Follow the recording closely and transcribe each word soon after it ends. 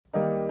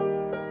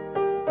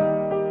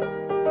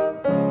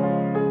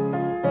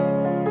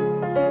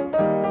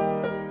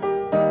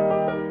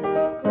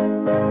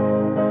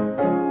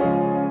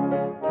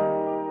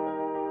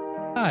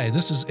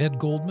this is Ed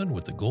Goldman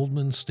with the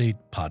Goldman State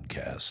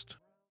Podcast.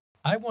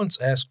 I once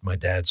asked my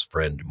dad's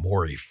friend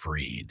Maury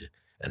Freed,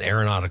 an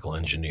aeronautical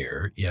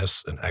engineer,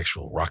 yes, an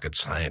actual rocket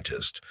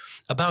scientist,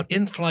 about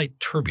in-flight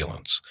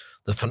turbulence,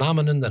 the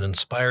phenomenon that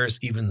inspires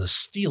even the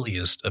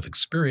steeliest of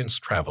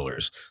experienced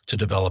travelers to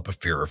develop a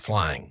fear of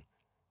flying.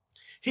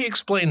 He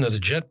explained that a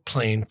jet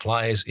plane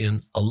flies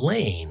in a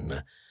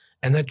lane,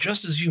 and that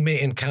just as you may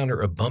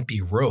encounter a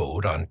bumpy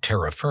road on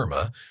terra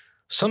firma,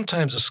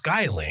 sometimes a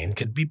sky lane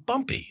could be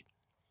bumpy.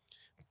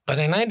 But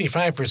in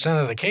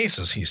 95% of the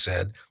cases, he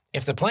said,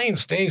 if the plane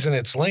stays in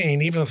its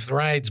lane, even if the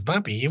ride's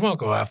bumpy, you won't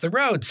go off the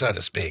road, so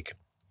to speak.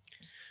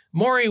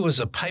 Maury was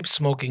a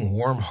pipe-smoking,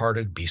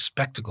 warm-hearted,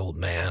 bespectacled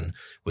man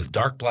with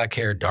dark black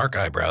hair, dark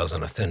eyebrows,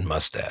 and a thin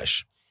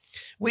mustache.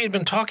 We had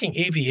been talking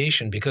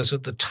aviation because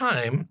at the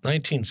time,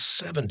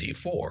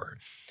 1974,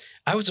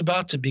 I was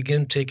about to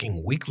begin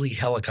taking weekly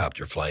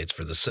helicopter flights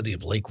for the city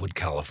of Lakewood,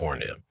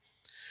 California.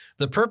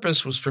 The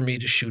purpose was for me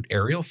to shoot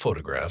aerial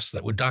photographs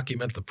that would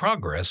document the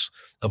progress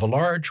of a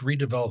large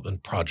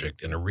redevelopment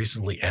project in a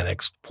recently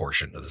annexed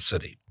portion of the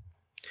city.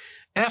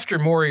 After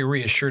Maury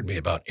reassured me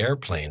about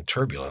airplane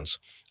turbulence,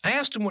 I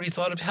asked him what he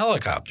thought of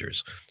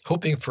helicopters,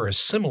 hoping for a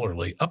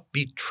similarly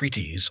upbeat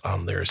treatise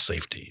on their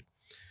safety.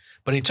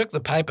 But he took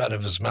the pipe out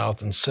of his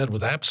mouth and said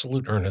with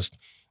absolute earnest,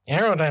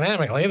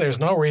 "Aerodynamically, there's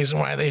no reason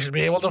why they should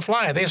be able to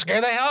fly. They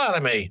scare the hell out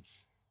of me."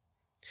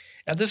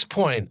 At this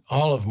point,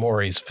 all of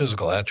Maury's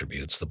physical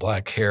attributes, the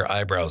black hair,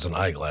 eyebrows, and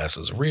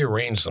eyeglasses,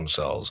 rearranged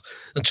themselves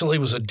until he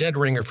was a dead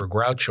ringer for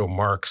Groucho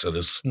Marx at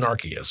his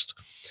snarkiest.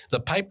 The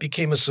pipe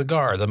became a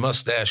cigar, the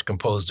mustache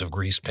composed of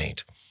grease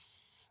paint.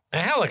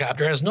 "A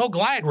helicopter has no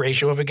glide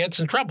ratio if it gets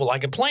in trouble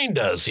like a plane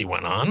does," he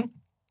went on.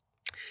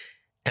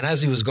 And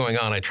as he was going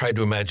on, I tried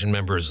to imagine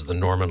members of the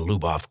Norman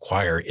Luboff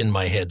choir in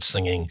my head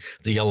singing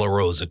The Yellow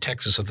Rose of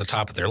Texas at the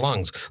top of their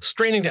lungs,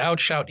 straining to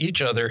outshout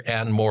each other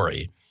and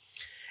Maury.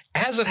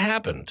 As it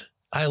happened,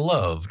 I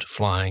loved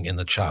flying in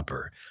the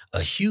chopper,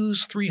 a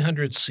Hughes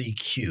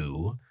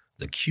 300CQ,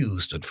 the Q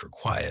stood for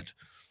quiet,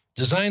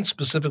 designed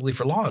specifically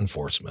for law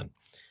enforcement.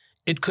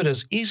 It could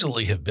as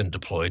easily have been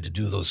deployed to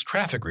do those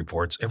traffic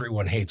reports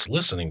everyone hates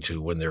listening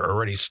to when they're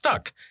already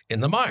stuck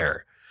in the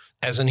mire,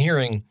 as in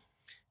hearing,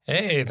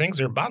 "Hey,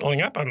 things are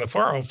bottling up on the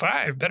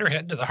 405, better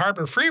head to the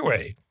Harbor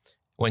Freeway,"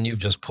 when you've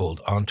just pulled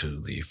onto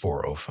the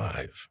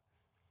 405.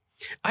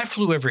 I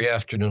flew every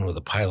afternoon with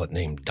a pilot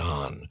named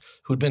Don,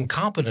 who'd been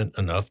competent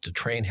enough to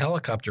train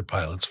helicopter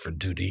pilots for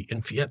duty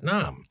in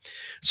Vietnam,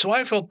 so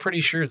I felt pretty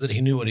sure that he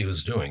knew what he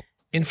was doing.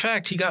 In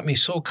fact, he got me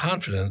so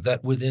confident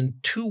that within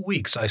 2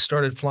 weeks I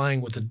started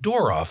flying with the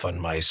door off on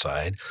my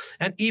side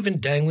and even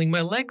dangling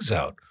my legs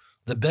out,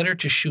 the better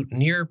to shoot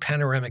near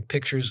panoramic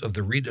pictures of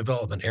the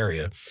redevelopment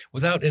area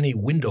without any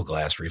window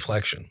glass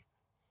reflection.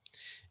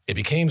 It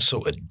became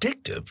so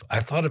addictive, I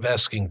thought of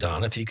asking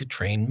Don if he could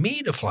train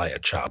me to fly a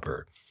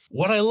chopper.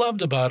 What I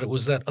loved about it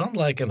was that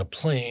unlike in a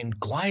plane,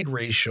 glide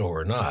ratio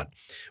or not,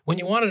 when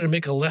you wanted to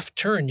make a left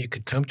turn, you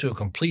could come to a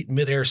complete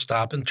midair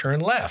stop and turn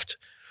left.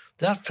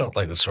 That felt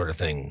like the sort of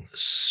thing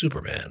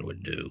Superman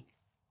would do.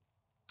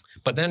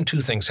 But then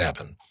two things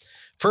happened.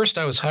 First,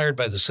 I was hired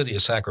by the city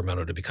of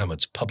Sacramento to become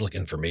its public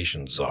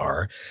information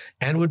czar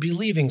and would be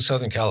leaving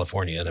Southern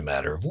California in a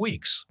matter of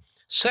weeks.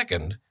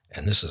 Second,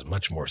 and this is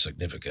much more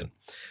significant,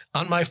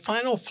 on my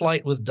final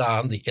flight with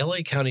Don, the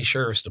LA County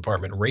Sheriff's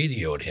Department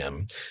radioed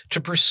him to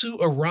pursue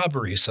a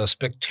robbery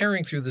suspect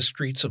tearing through the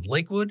streets of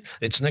Lakewood,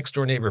 its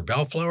next-door neighbor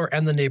Bellflower,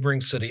 and the neighboring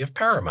city of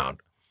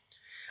Paramount.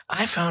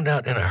 I found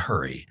out in a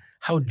hurry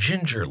how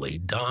gingerly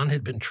Don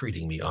had been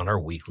treating me on our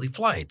weekly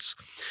flights.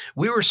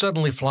 We were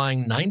suddenly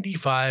flying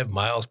 95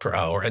 miles per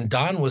hour, and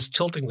Don was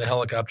tilting the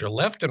helicopter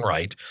left and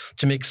right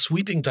to make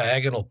sweeping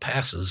diagonal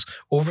passes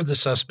over the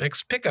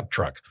suspect's pickup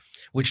truck,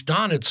 which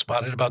Don had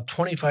spotted about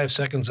 25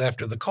 seconds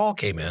after the call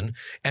came in,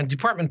 and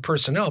department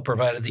personnel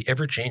provided the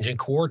ever-changing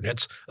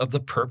coordinates of the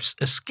perp's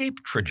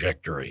escape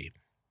trajectory.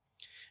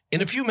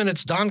 In a few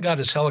minutes, Don got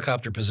his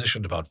helicopter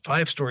positioned about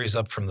 5 stories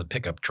up from the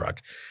pickup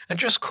truck and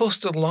just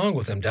coasted along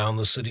with him down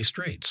the city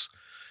streets.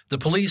 The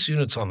police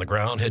units on the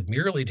ground had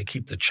merely to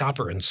keep the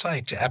chopper in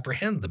sight to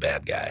apprehend the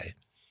bad guy.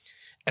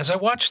 As I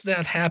watched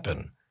that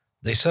happen,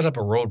 they set up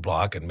a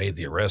roadblock and made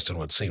the arrest in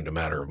what seemed a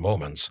matter of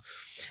moments.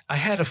 I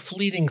had a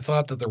fleeting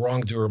thought that the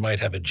wrongdoer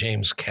might have a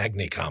James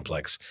Cagney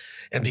complex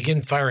and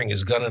begin firing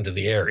his gun into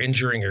the air,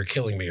 injuring or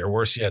killing me, or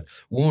worse yet,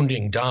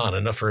 wounding Don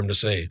enough for him to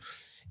say,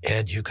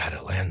 "Ed, you got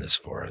to land this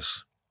for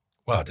us."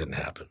 Well, it didn't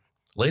happen.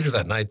 Later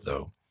that night,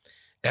 though,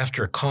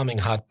 after a calming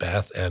hot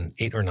bath and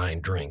 8 or 9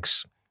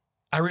 drinks,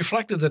 I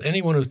reflected that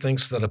anyone who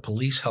thinks that a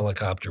police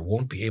helicopter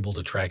won't be able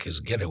to track his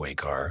getaway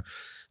car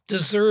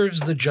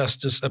deserves the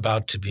justice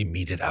about to be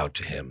meted out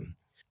to him.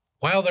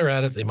 While they're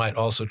at it, they might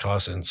also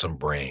toss in some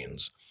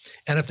brains.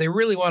 And if they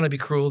really want to be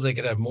cruel, they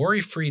could have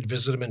Maury Freed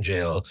visit him in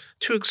jail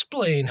to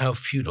explain how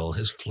futile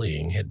his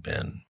fleeing had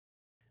been.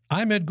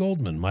 I'm Ed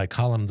Goldman. My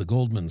column, The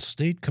Goldman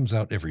State, comes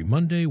out every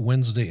Monday,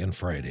 Wednesday, and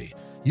Friday.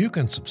 You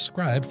can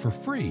subscribe for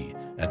free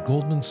at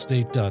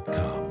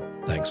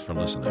goldmanstate.com. Thanks for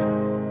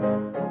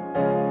listening.